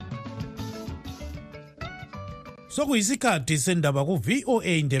Sokuyisikhathi sendaba ku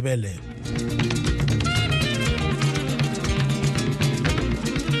VOA Indebele.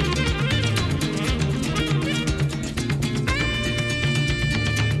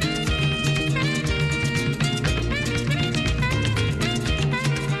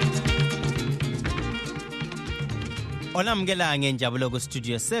 Olamukela ngenjabulo ku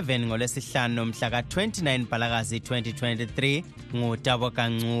Studio 7 ngolesihlanu mhla ka-29 Balakazi 2023 nguTabo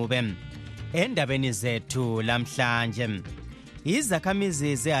Kancube. Endabeni zethu lamhlanje,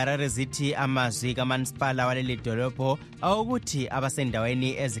 izakhamizi zeHarare zithi amazwi kamasipala waleli dolobho awukuthi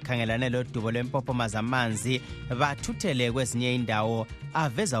abasendaweni ezikhangelane lodubo lwempopoma zamanzi bathuthele kwezinye indawo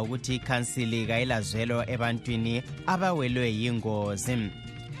aveza ukuthi ikhansili kayilazwelo ebantwini abawelwe yingozi.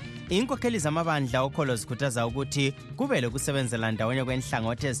 Inkokheli zamabandla okholo zikhuthaza ukuthi kube lokusebenzela ndawonye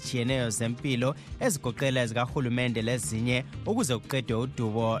kwenhlangothi ezitshiyeneyo zempilo ezigoqela ezikahulumende lezinye ukuze kuqedwe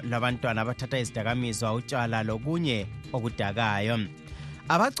udubo lwabantwana abathatha izidakamizwa, utshwala lokunye okudakayo.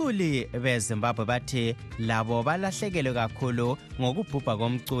 Abaculi beZimbabwe bathi labo balahlekelwe kakhulu ngokubhubha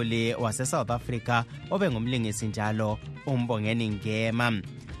komculi wase-South Africa obengumlingisi njalo uMbongeni Ngema.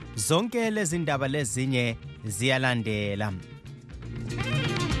 Zonke lezi ndaba lezinye ziyalandela.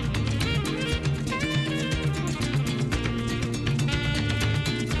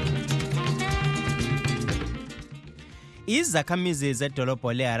 Izakhamizi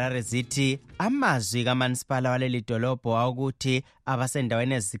zedolobho leHarare zithi amazwi kamasipala waleli dolobho awukuthi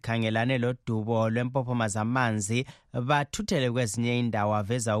abasendaweni ezikhangelane lodubo lwempopoma zamanzi bathuthele kwezinye indawo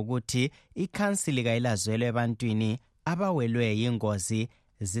aveza ukuthi ikhansili kayilazwelo ebantwini abawelwe yingozi,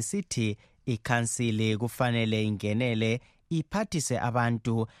 zisithi ikhansili kufanele ingenele iphathise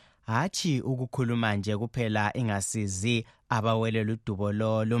abantu, hatshi ukukhuluma nje kuphela ingasizi abawelwe ludubo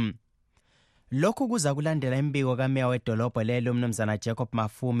lolu. Lokhu kuza kulandela imbiko kameya wedolobho lelo umnumzana Jacob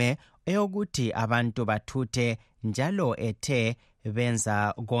Mafume eyokuthi abantu bathuthe njalo ethe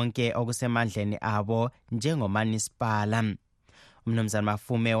benza konke okusemandleni abo njengomanisipala. Umnumzana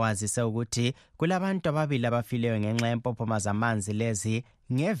Mafume wazise ukuthi kulabantu ababili abafileyo ngenxa yempopoma zamanzi lezi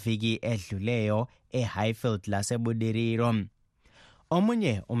ngeviki edluleyo eHighfield laseBudiriro.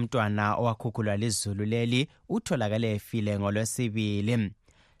 Omunye umntwana owakhukhulwa lizulu leli utholakale efile ngolwesibili.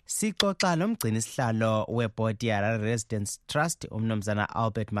 Sixoxa lomgcini sihlalo webhodi yeHarare Residents Trust umnumzana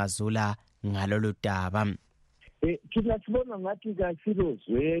Albert Mazula ngalolu daba. Thina sibona ngathi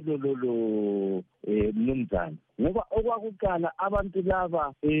kasilozwelo lolo mnumzana, ngoba okwakuqala abantu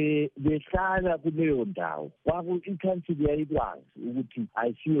laba behlala kuleyo ndawo ikhansili yayikwazi ukuthi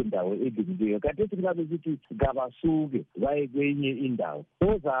ayisiyo ndawo elungileyo. Kade sikabe sithi kabasuke baye kwenye indawo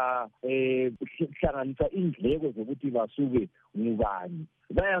oza hlanganisa indleko zokuthi basuke ngubani,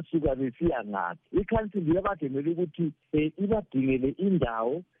 bayasuka besiya ngaphi. Ikhansili yabademela ukuthi ibadingele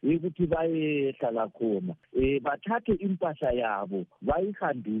indawo yokuthi bayehlala khona, bathathe impahla yabo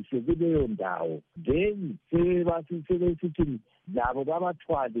bayihambise kuleyo ndawo, then sebesithi labo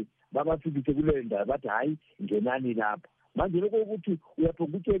babathwale babafikise kuleyo ndawo bathi hayi ngenani lapha. Manje lokho ukuthi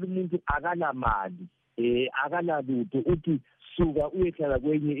uyaphokutshela umuntu akalamali, akalalutho, uthi suka uyehlala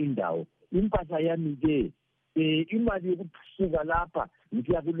kwenye indawo. Impahla yami-ke imali yokusuka lapha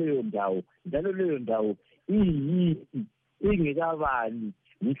ngiya kuleyo ndawo, njalo leyo ndawo iyiphi, ingekabani,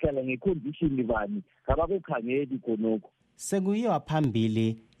 ngihlala ngecondition bani, kabakukhangeli khonokho. Sekuyiwa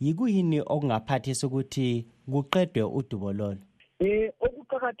phambili, yikuyini okungaphathisa ukuthi kuqedwe udubo lolo?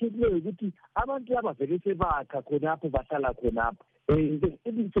 Okuqakathekileyo ukuthi abantu abavele sebakha khonapho bahlala khonapho,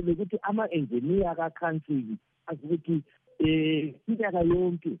 sebisele ukuthi ama-engineer kakhansili azi ukuthi inyaka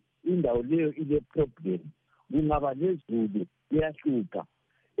yonke indawo leyo ile-problem, kungaba lezulu kuyahlupha.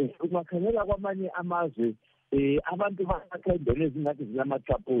 Ungakhangela kwamanye amazwe abantu bakha indawo ezingathi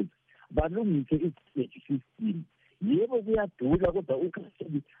zilama-trapos balungise i-drainage system. Yebo kuyadula kodwa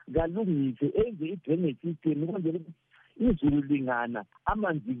ukhansili kalungise enze i-drainage system ukwenzela ukuthi izulu lingana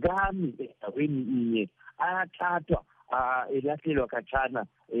amanzi kami endaweni inye ayathathwa elahlelwa khatshana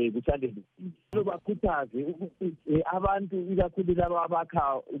kusale bakhuthaze ukuthi abantu ikakhulu laba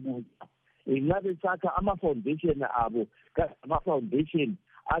abakha ukudla ngabe sakha ama-foundation abo, ama-foundation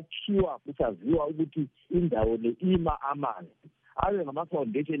akhiwa kusaziwa ukuthi indawo le ima amanzi, abe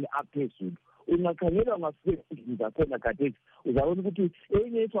ngama-foundation aphezulu. Ungakhangela ngasezindlini zakhona khathesi uzabona ukuthi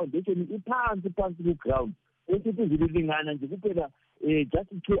enye i-foundation iphansi ku-ground, ukuthi izulu lingana nje kuphela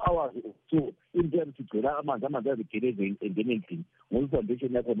just 2 hours so into sigcela amanzi azigeleze engene endlini ngoba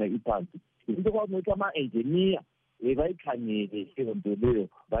i-foundation yakhona iphansi. Into kwakuthi ama-engineer bayikhangele leyo nto leyo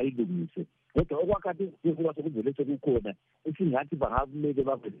bayilungise. Kodwa okwakhathi kuba sekuvele sekukhona esingathi bangakumele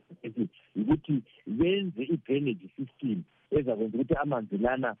babethi ukuthi benze i-drainage system ezakwenza ukuthi amanzi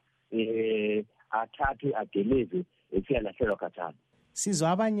lana athathwe ageleze esiyalahlelwa khatshana.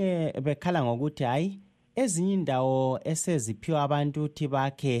 Sizwa abanye bekhala ngokuthi hayi ezinye indawo eseziphiwa abantu ukuthi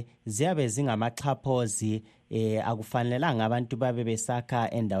bakhe ziyabe zingamaxhaphozi, akufanelanga abantu babe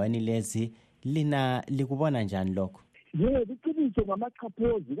besakha endaweni lezi. Lina likubona njani lokho? Iqiniso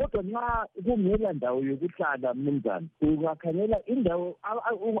ngamaxhaphozi, kodwa nxa kungela ndawo yokuhlala mnumzana, ungakhangela indawo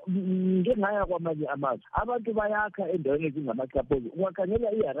ngengaya kwamanye amazwe abantu bayakha endaweni ezingamaxhaphozi.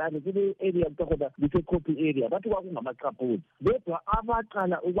 Ungakhangela iHarare kule area kuthiwa kuse-Copy area bathi kwakungamaxhaphozi, kodwa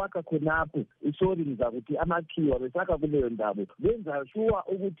abaqala ukwakha khonapho isori ngizakuthi amakhiwa besakha kuleyo ndawo benza sure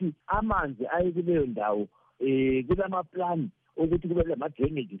ukuthi amanzi aye kuleyo ndawo kulamaplani ukuthi kube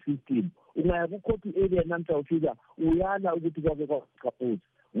lama-drainage system. Ungaya ku-Copy area namhla ufika uyala ukuthi kwake kwaqhaphozi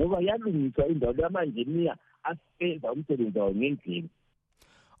ngoba yalungiswa indawo yamanjiniya asebenza umsebenzi wawo ngendlela.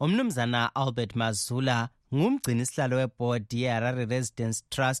 Umnumzana Albert Mazula ngumgcinisihlalo webhodi ye-Harare Residence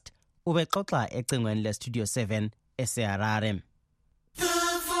Trust ubexoxa ecingweni le-Studio 7 eseHarare. The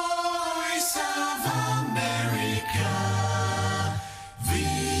Voice of America,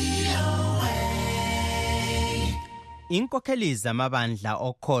 Inkokheli zamabandla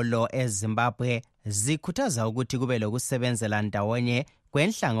okholo eZimbabwe zikhuthaza ukuthi kube lokusebenzela ndawonye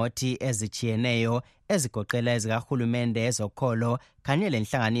kwenhlangothi ezichiyeneyo ezigoqela ezikahulumende ezokholo kanye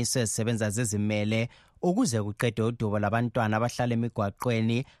lenhlanganiso ezisebenza zizimele ukuze kuqedwe udubo labantwana abahlala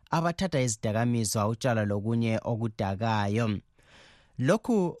emigwaqweni abathatha izidakamizwa, utshwala lokunye okudakayo.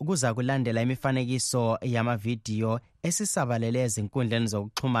 Lokhu kuza kulandela imifanekiso yamavidiyo esisabalele ezinkundleni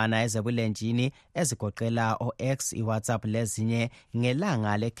zokuxhumana ezebulenjini ezigoqela o-X, iWhatsApp lezinye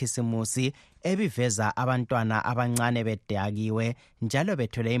ngelanga lekhisimusi ebiveza abantwana abancane bedakiwe njalo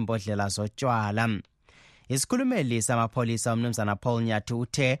bethwele imbodlela zotshwala. Isikhulumeli samapholisa umnumzana Paul Nyathu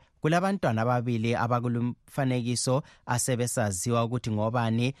uthe kulabantwana ababili abakulumfanekiso asebesaziwa ukuthi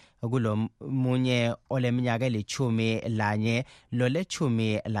ngobani, kulomunye oleminyaka eli-11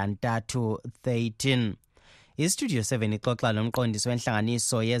 lole-13 13. IStudio 7 ixoxa lomqondisi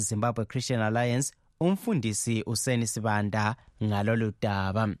wenhlanganiso yeZimbabwe Christian Alliance umfundisi Useni Sibanda ngalolu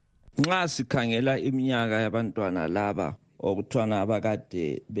daba. Nxa sikhangela iminyaka yabantwana laba okuthiwa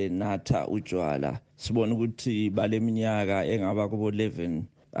abakade benatha utshwala, sibona ukuthi baleminyaka engaba kubo 11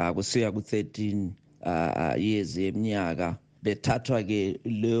 kusiya ku-13 years eminyaka bethathwa ke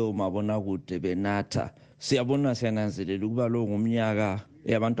leyo mabonakude benatha. Siyananzelela ukuba lo ngumnyaka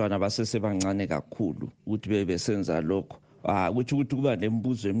yabantwana basesebancane kakhulu ukuthi bebesenza lokho. Kuthi kuba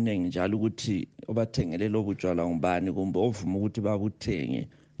nembuzo eminingi njalo ukuthi obathengele lobu tshwala ngubani kumbe ovuma ukuthi babuthenge.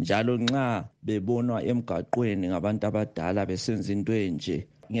 Njalo nxa bebonwa emgaqweni ngabantu abadala besenza into enje,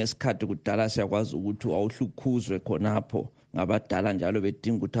 ngesikhathi kudala siyakwazi ukuthi awuhlukhuzwe khonapho ngabadala njalo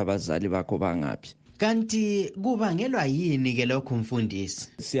bedinga ukuthi abazali bakho bangaphi. Kanti kubangelwa yini ke lokho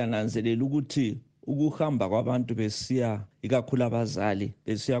mfundisi? Siyananzelela ukuthi ukuhamba kwabantu besiya, ikakhulu abazali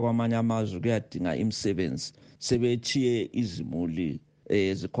besiya kwamanye amazwe kuyadinga imisebenzi, sebechiye izimuli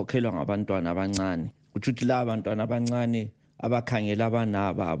zikhokhelwa ngabantwana abancane. Ukuthi laba bantwana abancane abakhangela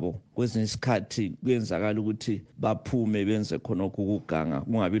abana babo kwezinye isikhathi kuyenzakala ukuthi baphume benze khonokho ukuganga,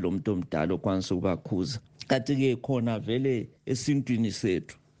 kungabi lo muntu omdala okwanisa ukubakhuza. Kanti-ke khona vele esintwini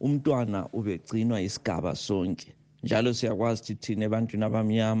sethu umntwana ubegcinwa isigaba sonke, njalo siyakwazi ukuthi thina ebantwini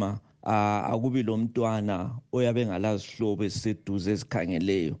abamnyama akubi lo mntwana oyabe ngalazihlobo esiseduze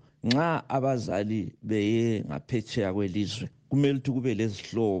ezikhangeleyo. Nxa abazali beye ngaphetsheya kwelizwe kumele ukuthi kube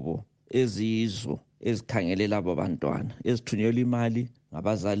lezihlobo eziyizo ezikhangele labo bantwana, ezithunyelwa imali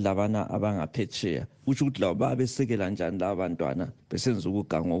ngabazali labana abangaphetsheya, kusho ukuthi labo babesekela njani laba bantwana besenza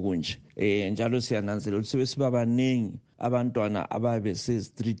ukuganga okunje. Njalo siyananzelela ukuthi sebesiba baningi abantwana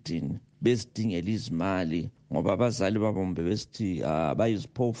ababesezitreetini bezidingela izimali ngoba abazali babo mbe besithi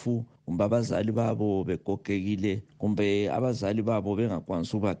bayiziphofu, kumbe abazali babo begogekile, kumbe abazali babo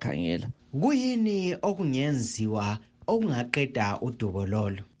bengakwanisi ukubakhangela. Kuyini okungenziwa okungaqeda udubo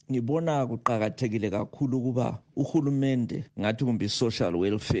lolo? Ngibona kuqakathekile kakhulu ukuba uhulumende ngathi kumbe social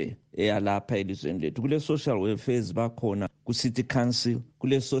welfare eyalapha elizweni lethu, kule social welfare ezibakhona ku-city council,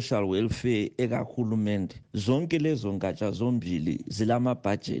 kule social welfare ekahulumende. Zonke lezo ngatsha zombili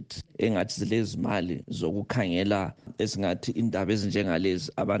zilama-budget engathi zilezimali zokukhangela esingathi indaba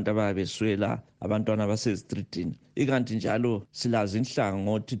ezinjengalezi, abantu ababeswela, abantwana basezitreetini. Ikanti njalo silazi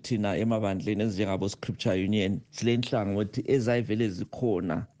inhlangothi thina emabandleni ezinjengabo Scripture Union, sile nhlangothi ezayivele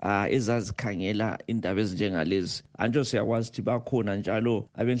zikhona ezazikhangela indaba ezinjengalezi. Anjo siyakwazi ukuthi bakhona njalo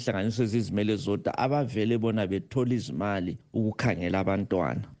abenhlanganiso ezizimele zodwa abavele bona bethola izimali ukukhangela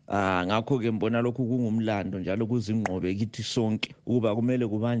abantwana. ngakho ke mbona lokhu kungumlando njalo kuzingqobe kithi sonke ukuba kumele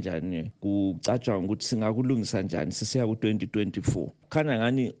kubanjani kucatshwa ukuthi singakulungisa njani sisiya ku-2024. Khana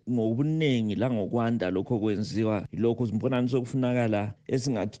ngani ngobuningi la ngokwanda lokho kwenziwa yilokho simbonani sokufunakala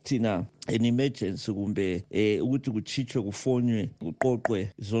esingathi thina an emergency kumbe ukuthi kuchithwe kufonywe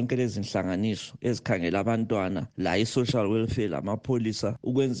kuqoqwe zonke lezi nhlanganiso ezikhangela abantwana la i-social welfare lamapholisa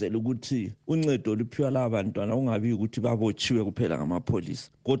ukwenzela ukuthi uncedo luphiwa laba bantwana ungabi ukuthi babotshiwe kuphela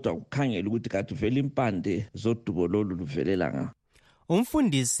ngamapholisa kodwa kukhangela ukuthi kathi vele impande zodubo lolu luvelela nga.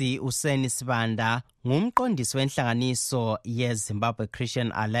 Umfundisi uSeni Sibanda ngumqondisi wenhlanganiso yeZimbabwe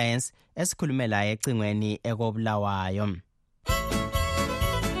Christian Alliance esikhulume laye ecingweni ekobulawayo.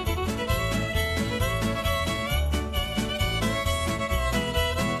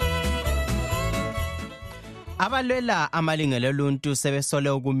 Abalwela amalungelo oluntu sebesole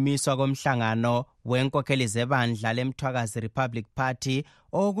ukumiswa komhlangano wenkokheli zebandla leMthwakazi Republic Party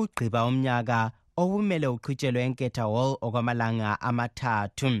okugqiba umnyaka obumele uqhutshelwe eNketha Hall okwamalanga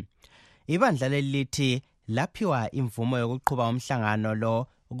 3. Ibandla lelithi laphiwa imvumo yokuqhuba umhlangano lo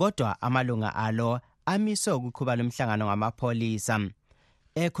kodwa amalunga alo amiswe ukuqhuba lomhlangano ngamapholisa.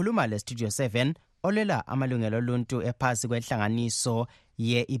 Ekhuluma leStudio 7 olwela amalungelo oluntu ephasi kwenhlanganiso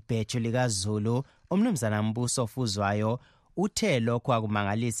ye-ibheju likaZulu umnumzana Mbuso Fuzwayo uthe lokho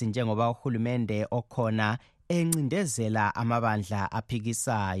akumangalisi njengoba uhulumende okhona encindezela amabandla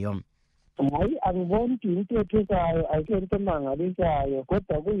aphikisayo. Hayi angiboni into ethethayo ayikho emangalisayo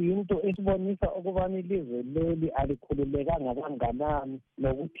kodwa kuyinto esibonisa ukubana ilizwe leli alikhululekanga kanganani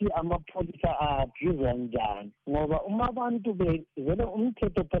nokuthi amapholisa abhizwa njani ngoba uma abantu vele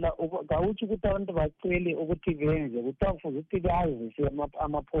umthetho phela kawuthi ukuthi abantu bacele ukuthi benze kutafuze ukuthi bazise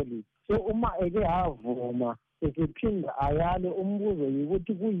amapholisa. So uma eke havuma esiphinda ayale umbuzo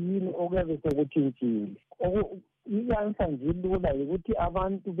ukuthi kuyini okuyabe sekutshintshile. Iyansa nje lula ukuthi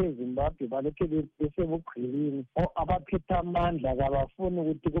abantu beZimbabwe balokhe besebugqilini abaphethe amandla kabafuni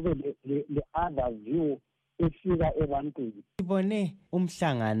ukuthi kube le-other view efika ebantwini. Sibone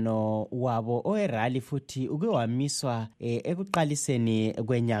umhlangano wabo oerally futhi uke wamiswa ekuqaliseni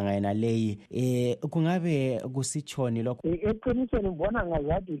kwenyanga yena leyi kungabe kusitshoni lokho? Eqinisweni ngibona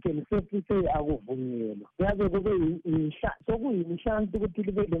ngazathi ke akuvunyelwa. Yabe kube sokuyinhlanhla ukuthi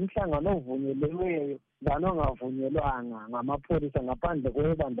libe lemhlangano ovunyelweyo lana ongavunyelwanga ngamapholisa ngaphandle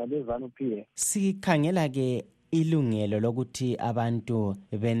kwebandla leZANU-PF. Sikhangela ke ilungelo lokuthi abantu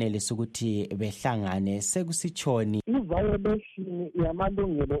benelise ukuthi behlangane sekusitshoni. I-violation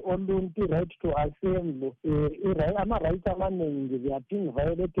yamalungelo oluntu, right to assembly, ama-rights amaningi they are being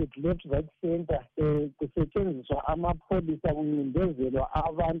violated left, right, center. Kusetshenziswa amapholisa kuncindezelwa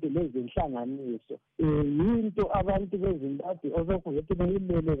abantu lezinhlanganiso. Yinto abantu beZimbabwe osokuthi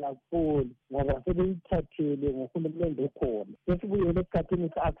beyilele kakhulu ngoba sebeyithathele ngohulumende okhona. Sesibuyele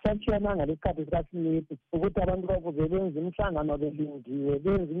esikhathini akusatshiyana lesikhathi sikaSmith ukuthi abantu bakuze benze imhlangano belindiwe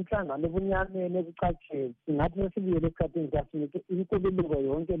benze imhlangano ebunyameni ebucatsheni. Singathi nesibuyele esikhathini sikaSmith inkululeko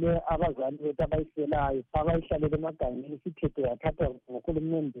yonke le abazali bethu abayiselayo abayihlalele emagangeni sithethe yathathwa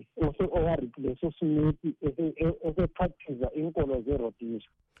ngohulumende owareplace uSmith esepractice inkolo zerodisha.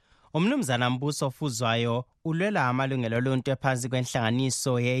 Umnumzana Mbuso Fuzwayo ulwela amalungelo oluntu ephansi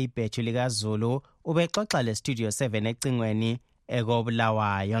kwenhlanganiso ye-ibheju likaZulu ubexoxa leStudio 7 ecingweni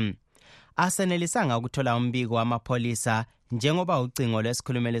ekobulawayo. Asenelisanga ukuthola umbiko wamapholisa njengoba ucingo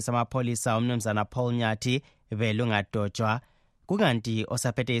lwesikhulumeli samapholisa umnumzana Paul Nyathi belungadotshwa kukanti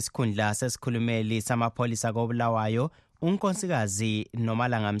osaphethe isikhundla sesikhulumeli samapholisa kobulawayo unkosikazi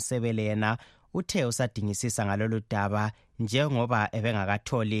Nomalanga Msebele yena uthe usadingisisa ngalolu daba njengoba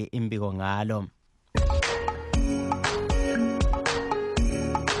ebengakatholi imbiko ngalo.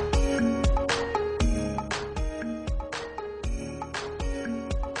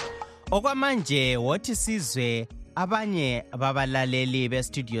 Okwamanje wothi sizwe abanye babalaleli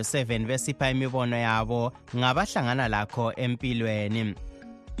beStudio 7 besipha imibono yabo ngabahlangana lakho empilweni.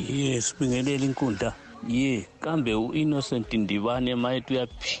 Yes, bingelela inkundla. Kambe uInnocent Ndibane mayethi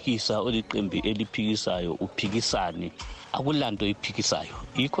uyaphikisa oliqembu eliphikisayo uphikisane akulanto iphikisayo.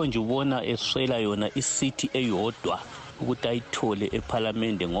 Yikho nje ubona eswela yona isiti eyodwa ukuthi ayithole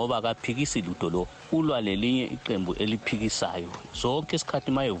eParliament ngoba kaphikisi lutho lo ulwa lelinye iqembu eliphikisayo. Zonke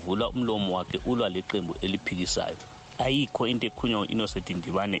isikhathi mayevula umlomo wakhe ulwa leqembu eliphikisayo. Ayikho into ekhunywa uInnocent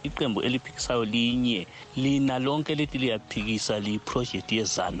Ndibane. Iqembu eliphikisayo linye lina lonke lethi liyaphikisa liproject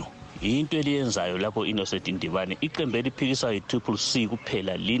yeZANU. Into eliyenzayo lapho Innocent Ndibane iqembu eliphikisayo iCCC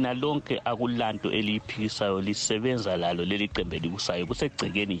kuphela lina lonke akulanto eliphikisayo lisebenza lalo leli qembu elikusayo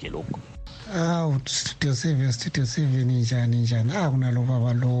kusegcekeni nje lokho. Studio 7 njani kunalo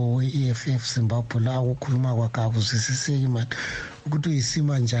baba lo we-EFF Zimbabwe la ukukhuluma kwakhe akuzwisiseki mani ukuthi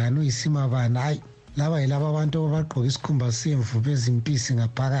uyisima njani uyisima bani hayi laba yilaba abantu abagqoka isikhumba semvu bezimpisi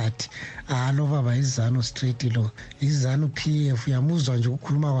ngaphakathi lo baba izanu straight lo izanu PF uyamuzwa nje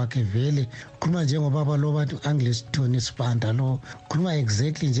ukukhuluma kwakhe vele ukhuluma njengobaba lo bathi Angliston Sibanda lo ukhuluma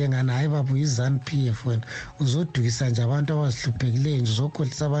exactly njengani hayi baba izanu PF wena uzodukisa nje abantu abazihluphekile nje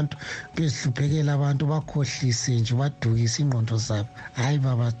uzokhohlisa abantu bezihluphekela abantu bakhohlise nje badukise ingqondo zabo hayi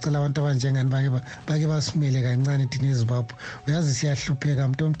baba cela abantu abanjengani bake basimele kancane thina eZimbabwe uyazi siyahlupheka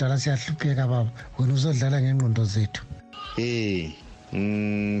umuntu omdala siyahlupheka baba wena uzodlala ngengqondo zethu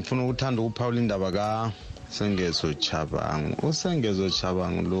ngifuna ukuthanda ukuphawula indaba ka Sengezo Chabangu uSengezo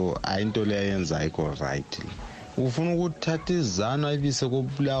Chabangu lo ayinto le ayenza ayikho right ufuna ukuthatha izanu ayibise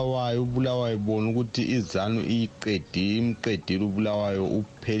kobulawayo ubulawayo bona ukuthi izanu imqedile ubulawayo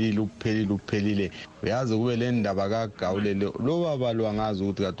uphelile uyazi kube le ndaba kaGawulele lo baba lo angazi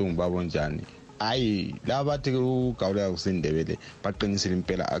ukuthi kade ungibabo njani hayi labathi uGawule akusiNdebele baqinisile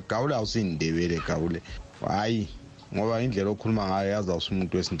impela aGawule akusiNdebele Gawule hayi ngoba indlela okhuluma ngayo yazi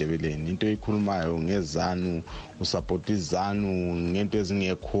awusumuntu wesiNdebeleni into eyikhulumayo ngezanu usupport izanu ngento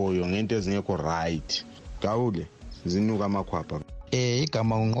ezingekhoyo ngento ezingekho right Gawule zinuka amakhwapha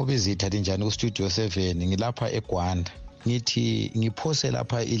igama unqoba izithathe njani ku Studio 7 ngilapha eGwanda ngithi ngiphose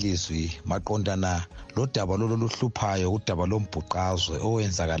lapha ilizwi maqondana lo daba loluhluphayo udaba lombhuqazwe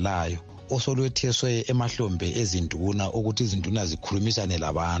owenzakalayo osolwetheswe emahlombe ezinduna ukuthi izinduna zikhulumisane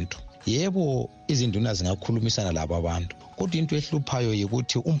labantu yebo izinduna zingakhulumisana laba abantu kodwa into ehluphayo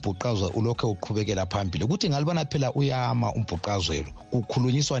yikuthi umbhuqazwe ulokho uqhubekela phambili ukuthi ngalibona phela uyama umbhuqazwelo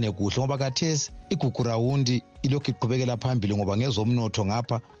kukhulunyiswane kuhle ngoba kathesi igugu rawundi ilokho iqhubekela phambili ngoba ngezomnotho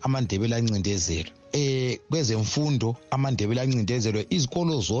ngapha amandebele ancindezelo kwezemfundo amandebele ancindezelwe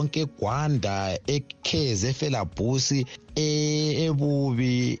izikolo zonke eGwanda eKheze eFelabhusi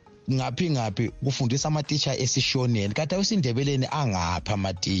ebubi ngaphi kufundisa amatitsha esishoneni kade wesindebeleni angapha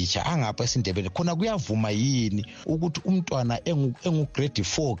amatitsha angapha esindebeleni khona kuyavuma yini ukuthi umntwana engu grade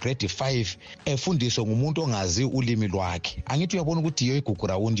 4 grade 5 efundiswe ngumuntu ongazi ulimi lwakhe angithi uyabona ukuthi iyo igugu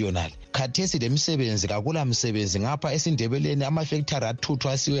rawundi yonale khathesi lemisebenzi kakula misebenzi ngapha esindebeleni amafactory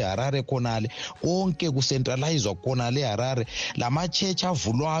athuthwa asiwe Harare khonale konke kucentralizwa khonale eHarare lamachechi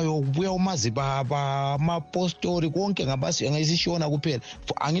avulwayo kubuya umazibaba amapostori konke ngasishona kuphela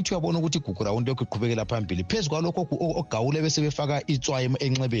angithi uyabona ukuthi igugu rawundi lokho iqhubekela phambili phezukwalokho oGawule bese befaka itswayi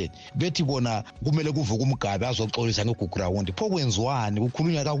enxebeni bethi bona kumele kuvuka umgabe azoxolisa ngigugu rawundi pho kwenziwani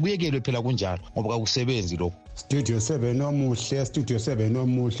kukhulunywa kakuyekelwe phela kunjalo ngoba kakusebenzi lokho Studio 7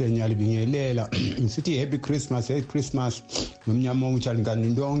 omuhle nyalibingelela sithi happy Christmas nomnyama onjani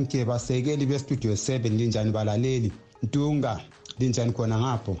ngani lonke basekeli be Studio 7 linjani balaleli Ntunga linjani khona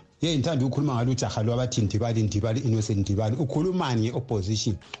ngapho ngithanda ukukhuluma ngalo ujaha lwabathi Ndibali Innocent Ndibali ukhulumani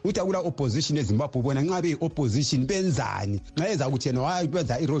ngeopposition uthi akula opposition eZimbabwe ubona nxa beopposition benzani nxa eza ukuthi yena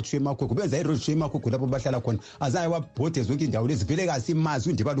wayenza iroad show emakhokho benza iroad show emakhokho lapho bahlala khona azaye wabhode zonke indawo lezi vele kasimazi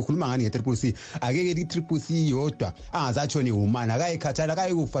uNdibali ukhuluma ngani nge-CCC akeke i-CCC yodwa angazatshoni humana akayikhathala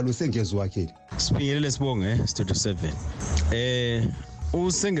akayikufa loSengezo wakhe sibingelele sibonge Studio 7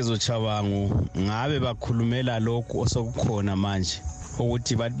 uSengezo Chabangu ngabe bakhulumela lokho osokukhona manje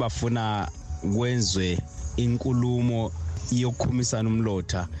ukuthi bathi bafuna kwenzwe inkulumo yokukhumisana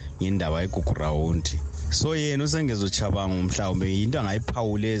umlotha ngendaba yegugu rawundi so yena uSengezo Chabangu mhlawumbe into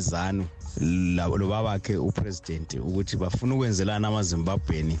angayiphawula ezanu lo babakhe upresident ukuthi bafuna ukwenzelana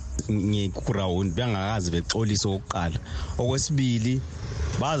amaZimbabweni ngegugu rawundi bengakazi bexolisa okokuqala okwesibili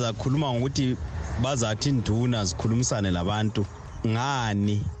bazakhuluma ngokuthi bazathi induna zikhulumisane labantu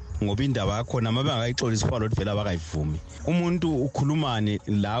ngani ngoba indaba yakhona uma bengakayixolisa ufalo vela bakayivumi umuntu ukhulumane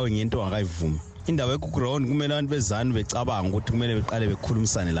lawe ngento angakayivumi indaba yegugu rawundi kumele abantu bezanu becabanga ukuthi kumele beqale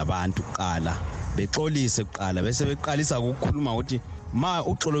bekhulumisane labantu kuqala bexolise kuqala bese beqalisa ukukhuluma ukuthi ma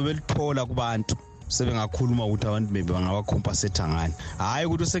uxolo belithola kubantu sebengakhuluma ukuthi abantu bebe bangabacompensate ngani hayi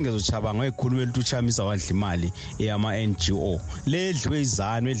ukuthi uSengezo Chabangu ekhuluma elithuchamisa wadla imali eyama NGO ledliwe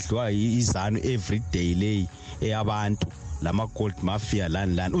izanu edliwa izanu everyday lay eyabantu lama gold mafia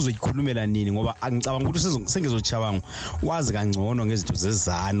lani uzoyikhulumela nini ngoba angicabanga ukuthi uSengezo Chabangu wazi kangcono ngezinto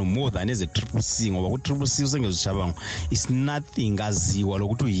zezanu more than eze-CCC ngoba ku-CCC uSengezo Chabangu is nothing aziwa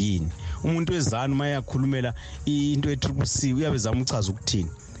lokuthi uyini umuntu wezanu uma yakhulumela into ye-CCC uyabe zama uchaza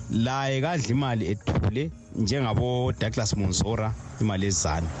ukuthini laye kadla imali ethule njengabo Douglas Monzora imali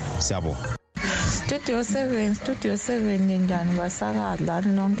ezanu siyabona Studio 7 njani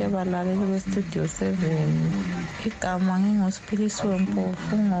basakadlani lonke balaleli beStudio 7. Igama nginguSiphilisiwe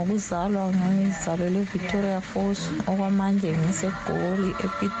Mpofu ngokuzalwa ngizalelwe eVictoria Falls okwamanje ngiseGoli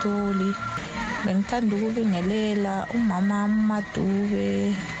ePitoli. Bengithanda ukubingelela umama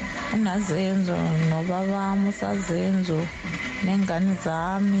Madube, uNazenzo nobaba Musazenzo nengane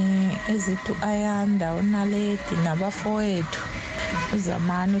zami ezithi Ayanda, uNaledi nabafowethu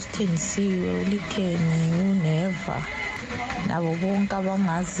uZamani, uSithenjisiwe, uLikheni, uNeva nabo bonke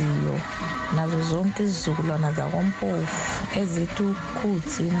abangaziyo, nazo zonke izizukulwana zakoMpofu ezithi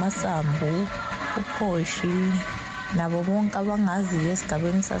uKhuthi, Masambu, uPhoshi nabo bonke abangaziyo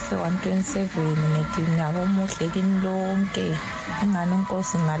esigabeni sase-127. Ngithi nyaka omuhle kini lonke, ingane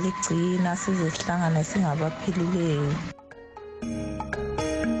uNkosi ngaligcina size sihlangane singabaphilileyo.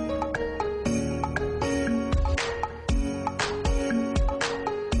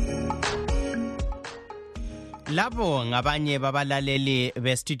 Labo ngabanye babalaleli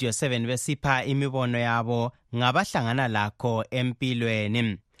beStudio 7 besipha imibono yabo ngabahlangana lakho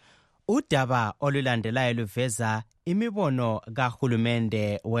empilweni. Udaba olulandelayo luveza imibono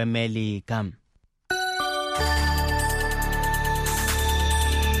kahulumende weMelika.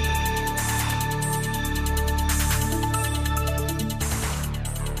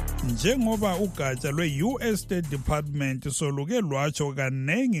 Njengoba ugatsha lwe-US State Department soluke lwatsho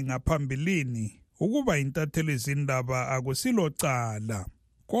kanengi ngaphambilini ukuba intatheli zindaba akusilo cala,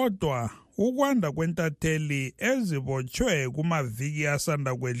 kodwa ukwanda kwentatheli ezibotshwe kumaviki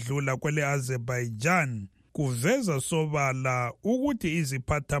asanda kwedlula kwele Azerbaijan kuveza sobala ukuthi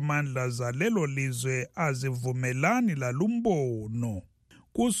iziphathamandla zalelo lizwe azivumelani lalumbono.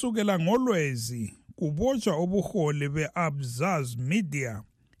 Kusukela ngolwezi kubotshwa ubuholi be-Abzaz Media,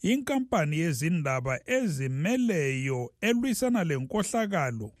 inkampani yezindaba ezimeleyo elwisana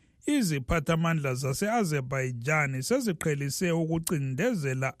lenkohlakalo. Iziphathamandla zase-Azerbaijan seziqhelise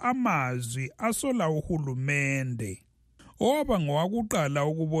ukucindezela amazwi asola uhulumende. Owaba ngowakuqala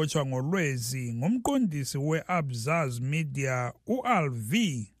ukubotshwa ngolwezi ngumqondisi we-Abzaz Media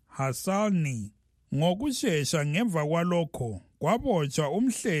u-Alvi Hassani. Ngokushesha ngemva kwalokho kwabotshwa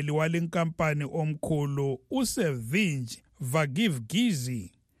umhleli walenkampani omkhulu uSevinch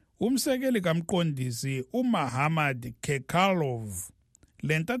Vagivgizi, umsekeli kamqondisi uMahamad Kekalov,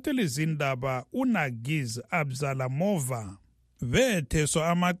 lentatheli zindaba uNagiz Abzalamova. Betheswa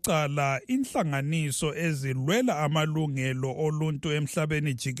amacala inhlanganiso ezilwela amalungelo oluntu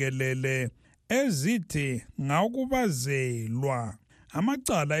emhlabeni jikelele ezithi ngawukubazelwa.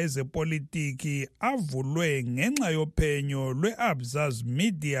 Amacala ezepolitiki avulwe ngenxa yophenyo lwe-Abzaz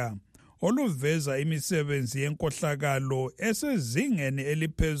Media oluveza imisebenzi yenkohlakalo esezingeni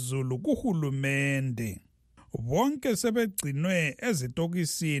eliphezulu kuhulumende. Bonke sebegcinwe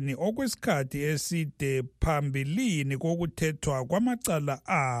ezitokisini okwesikhathi eside phambilini kokuthethwa kwamacala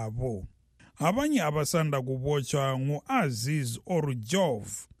abo. Abanye abasanda kubotshwa ngu-Aziz Orujov,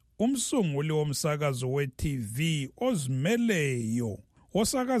 umsunguli womsakazo we-TV ozimeleyo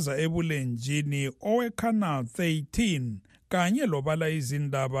osakaza ebulenjini owe-Canal 13, kanye lobala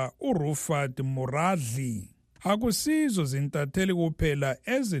izindaba uRufat Muradli. Akusizo zintatheli kuphela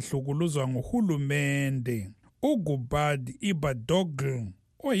ezihlukuluzwa nguhulumende. uGubad Ibadoglu,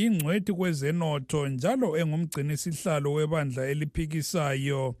 oyingcwethi kwezenotho njalo engumgcinisihlalo webandla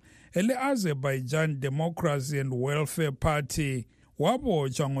eliphikisayo ele-Azerbaijan Democracy and Welfare Party,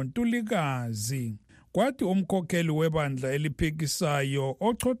 wabotshwa ngoNtulikazi. Kwathi umkhokheli webandla eliphikisayo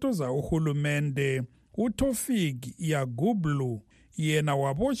ochothoza uhulumende uTofik Yagublu yena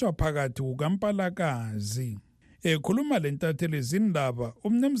wabotshwa phakathi kukaMpalakazi. Ekhuluma lentatheli zindaba,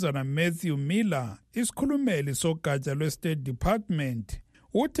 umnumzana Matthew Miller, isikhulumeli sogatsha lwe-State Department,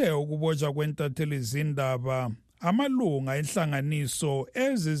 uthe ukubotshwa kwentatheli zindaba, amalunga enhlanganiso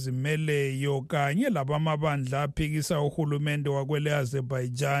ezizimeleyo kanye labamabandla aphikisa uhulumende wakwele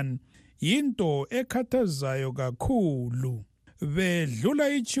Azerbaijan yinto ekhathazayo kakhulu. Bedlula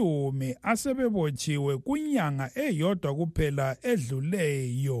 10 asebebotshiwe kunyanga eyodwa kuphela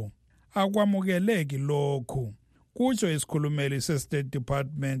edluleyo. Akwamukeleki lokhu, kutsho isikhulumeli se-State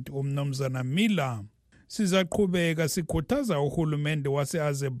Department umnumzana Miller. Sizaqhubeka sikhuthaza uhulumende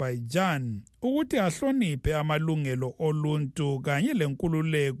wase-Azerbaijan ukuthi ahloniphe amalungelo oluntu kanye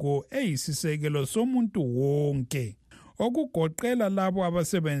lenkululeko eyisisekelo somuntu wonke, okugoqela labo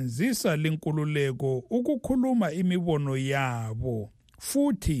abasebenzisa lenkululeko ukukhuluma imibono yabo.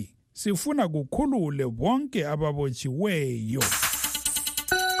 Futhi sifuna kukhulule bonke ababotshiweyo.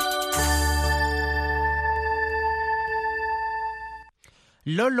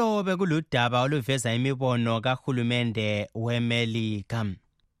 Lolo bekuludaba oluveza imibono kahulumende weMelika.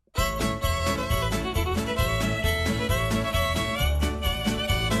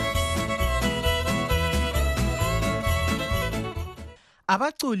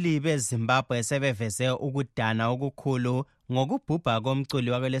 Abaculi beZimbabwe sebeveze ukudana okukhulu ngokubhubha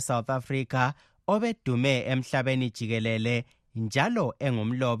komculi wakwele South Africa obedume emhlabeni jikelele njalo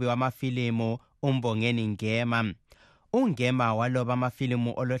engumlobi wamafilimu uMbongeni Ngema. UNgema waloba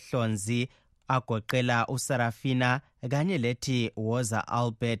amafilimu olohlonzi agoqela uSarafina kanye lethi Woza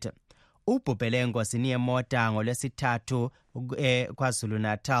Albert. Ubhubhele engozini yemota ngolwesithathu KwaZulu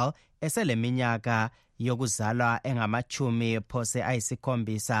Natal eseleminyaka yokuzalwa engamachumi phose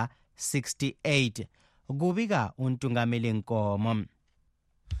ayisikhombisa 68. Kubika uNtungameli Nkomo.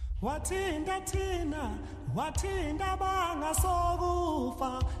 Wathinda thina wathinda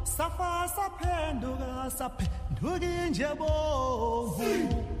bangasokufa safa saphenduka nje bovu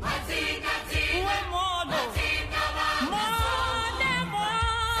wathinda wemolo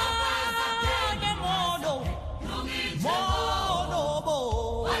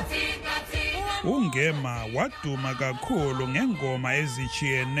uNgema waduma kakhulu ngengoma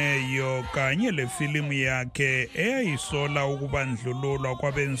ezichiyeneyo kanye lefilimu yakhe eyayisola ukubandlululwa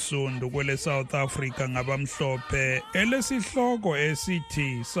kwabensundu kwele South Africa ngabamhlophe elesihloko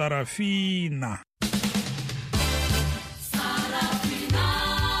esithi Sarafina.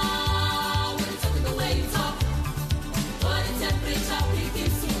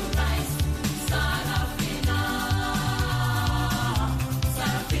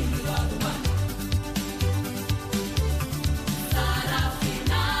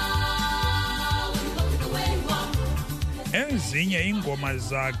 Ezinye ingoma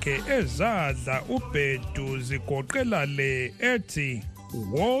zakhe ezadla ubhedu zigoqela le ethi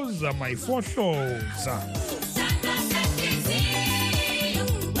Woza Mayfohloza.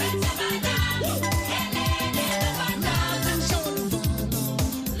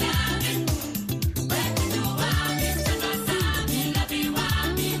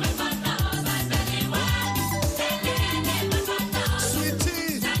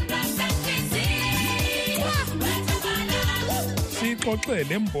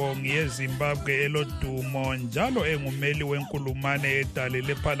 Sixoxele imbongi yeZimbabwe elodumo njalo engumeli wenkulumane edale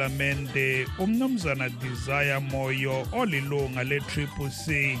leParlamente umnumzana Desire Moyo olilunga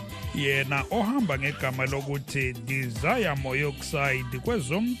leCCC yena ohamba ngegama lokuthi Desire Moyo Side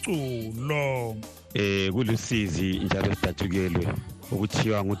kwezomculo. Kulusizi njalo sidatshukelwe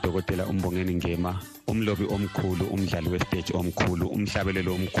ukuthiwa ngudokotela uMbongeni Ngema, umlobi omkhulu, umdlali westage omkhulu,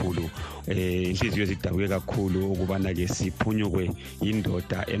 umhlabelelo omkhulu. Inhliziyo zidabuke kakhulu ukubana ke siphunyukwe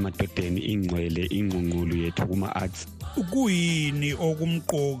indoda emadodeni ingcwele ingqungqulu yethu kuma arts. Kuyini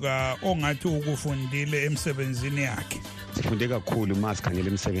okumqoka ongathi ukufundile emsebenzini yakhe? Sifunde kakhulu masikhangela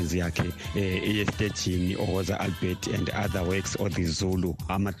imisebenzi yakhe eyestagini Woza Albert and other works of the Zulu,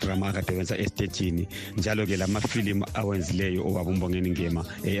 amadrama akade wenza estagini njalo ke lamafilimu awenzileyo owabumbongeni Ngema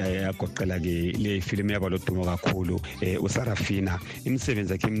ayagoqela ke le film yaba lodumo kakhulu uSarafina.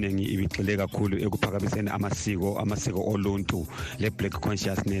 Imisebenzi yakhe eminingi ibigxile kakhulu ekuphakamiseni amasiko oluntu le black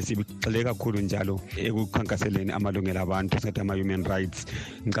consciousness, ibigxile kakhulu njalo ekukhankaseleni amalungelo abantu sathi ama human rights.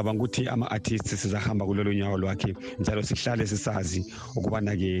 Ngicabanga ukuthi ama artists sizahamba kulolu nyawo lwakhe njalo sihlale sisazi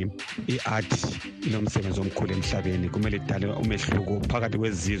ukubana ke iart inomsebenzi omkhulu emhlabeni, kumele idale umehluko phakathi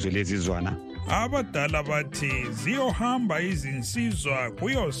kwezizwe lezizwana. Abadala bathi ziyohamba izinsizwa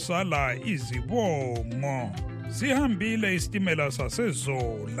kuyosala izibongo. Sihambile isitimela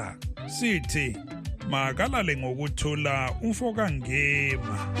saseZola sithi makalale ngokuthula umfoka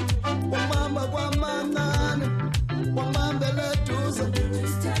Ngema. umama kwamanani wamambele duze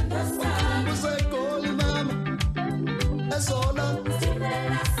usegoli mama ezola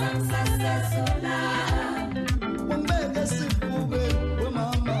umbeke sifuke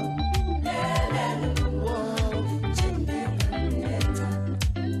wemama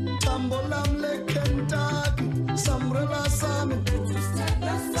tambo lam le Kentucky samrela sami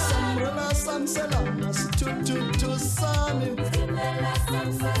samsela situtu sami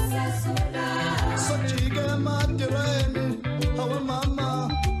sojike madireni awe mama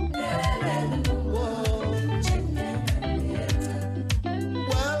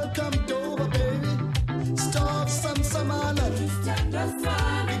welcome to baby stop samsamana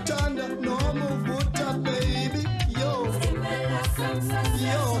itanda no muvuta baby yo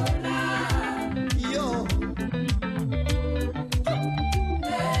yo yo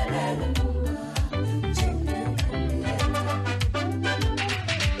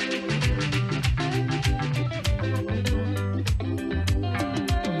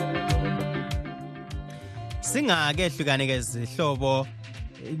Singake hlukane ke zihlobo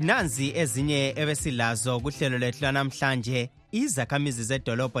nanzi ezinye ebesilazo kuhlelo lethu namhlanje. Izakhamizi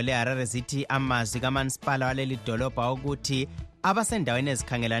zedolobho leHarare zithi amazwi kaMansipala waleli dolobho ukuthi abasendaweni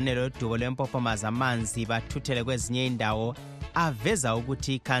ezikhangelane lodubo lwempophomaza amanzi bathuthele kwezinye indawo aveza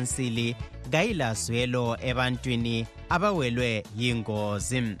ukuthi ikhansili kayilazwelo ebantwini abawelwe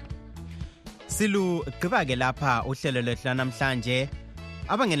yingozi. Silugqiba-ke lapha uhlelo lwethu lwanamhlanje.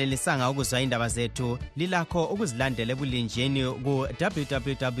 Abangenelisanga ukuzwa indaba zethu lilakho ukuzilandela ebulinjeni ku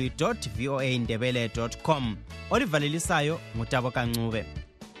www.voandebele.com. Olivalelisayo ngutabo Kancube.